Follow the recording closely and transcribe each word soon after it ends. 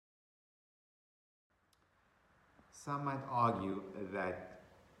Some might argue that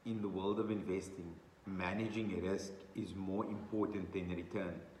in the world of investing, managing risk is more important than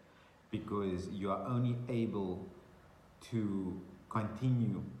return, because you are only able to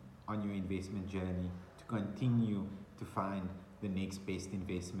continue on your investment journey, to continue to find the next best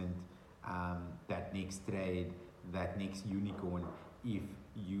investment, that next trade, that next unicorn, if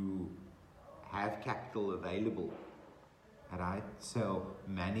you have capital available. Right? So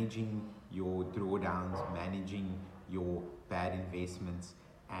managing your drawdowns, managing your bad investments,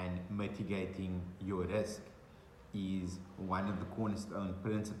 and mitigating your risk is one of the cornerstone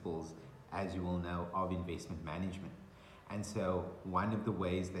principles, as you will know, of investment management. And so one of the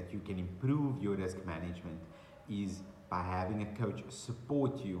ways that you can improve your risk management is by having a coach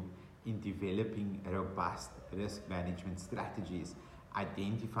support you in developing robust risk management strategies,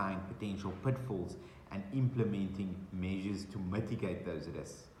 identifying potential pitfalls, and implementing measures to mitigate those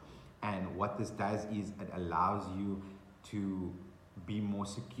risks. And what this does is it allows you to be more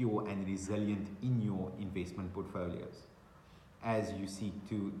secure and resilient in your investment portfolios as you seek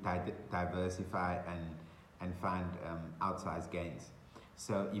to diversify and find outsized gains.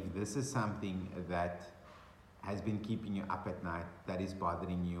 So if this is something that has been keeping you up at night, that is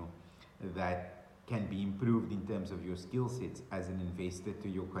bothering you, that can be improved in terms of your skill sets as an investor to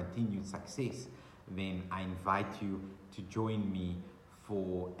your continued success, then I invite you to join me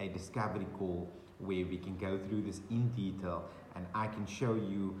for a discovery call where we can go through this in detail, and I can show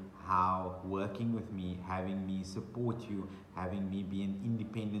you how working with me, having me support you, having me be an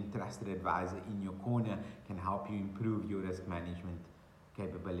independent trusted advisor in your corner can help you improve your risk management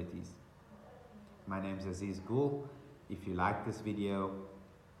capabilities. My name is Aziz Gul. If you like this video,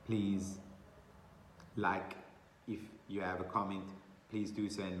 please like. If you have a comment, please do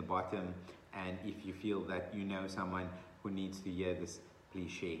so in the bottom. And if you feel that you know someone who needs to hear this, please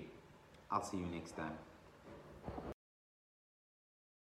share. I'll see you next time.